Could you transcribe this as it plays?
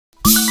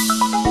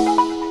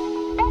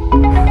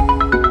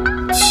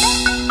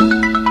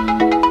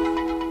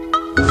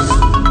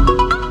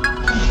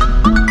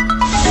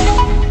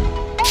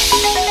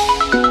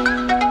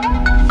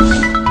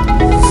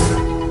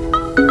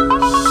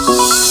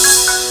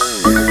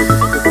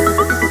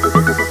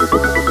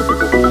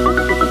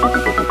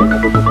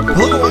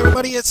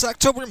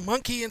October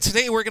Monkey, and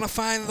today we're going to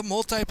find the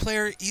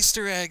multiplayer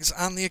Easter eggs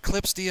on the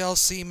Eclipse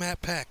DLC map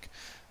pack.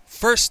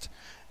 First,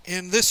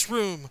 in this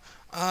room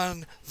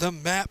on the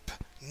map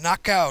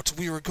Knockout,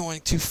 we were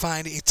going to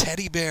find a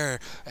teddy bear,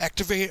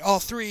 activate all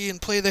three,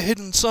 and play the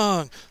hidden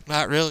song.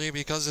 Not really,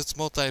 because it's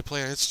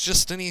multiplayer. It's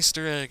just an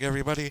Easter egg,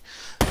 everybody.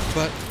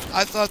 But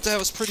I thought that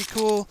was pretty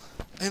cool.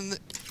 And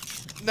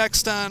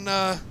next on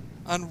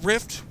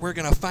Rift, we're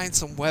going to find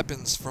some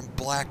weapons from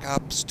Black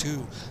Ops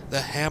 2.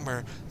 The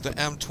hammer, the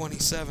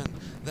M27,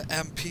 the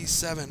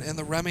MP7, and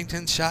the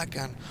Remington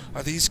shotgun.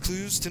 Are these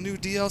clues to new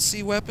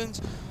DLC weapons?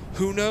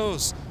 Who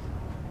knows?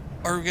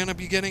 Are we going to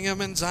be getting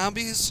them in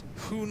zombies?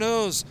 Who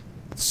knows?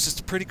 It's just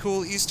a pretty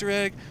cool Easter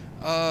egg.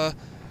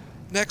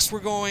 Next, we're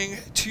going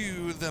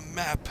to the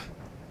map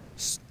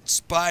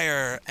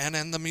Spire, and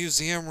in the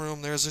museum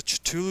room there's a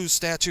Cthulhu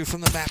statue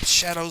from the map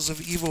Shadows of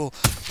Evil.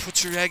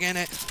 Put your egg in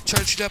it,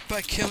 charge it up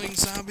by killing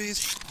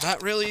zombies.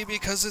 Not really,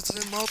 because it's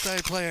in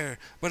multiplayer,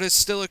 but it's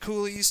still a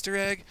cool Easter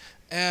egg.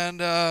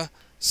 And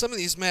some of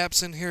these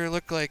maps in here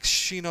look like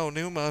Shino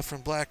Numa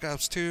from Black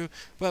Ops 2,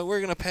 but we're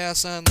going to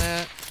pass on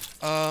that.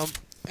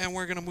 And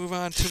we're going to move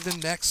on to the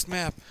next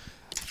map,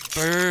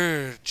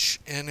 Verge.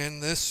 And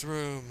in this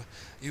room,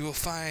 you will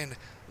find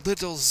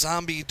little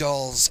zombie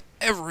dolls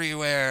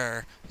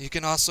everywhere. You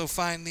can also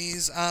find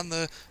these on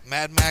the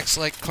Mad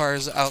Max-like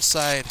cars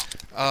outside.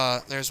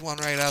 There's one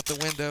right out the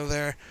window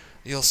there.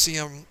 You'll see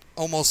him,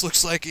 almost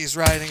looks like he's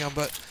riding them,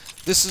 but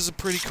this is a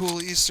pretty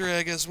cool Easter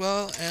egg as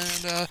well,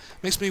 and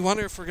makes me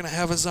wonder if we're going to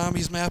have a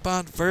zombies map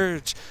on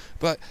Verge.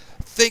 But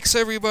thanks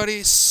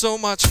everybody so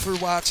much for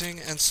watching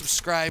and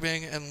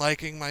subscribing and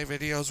liking my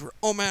videos. We're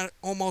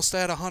almost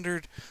at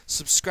 100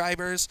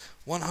 subscribers.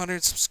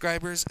 100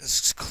 subscribers is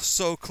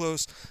so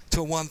close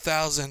to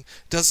 1,000.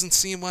 Doesn't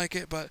seem like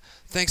it, but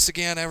thanks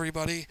again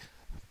everybody.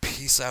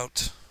 Peace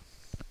out.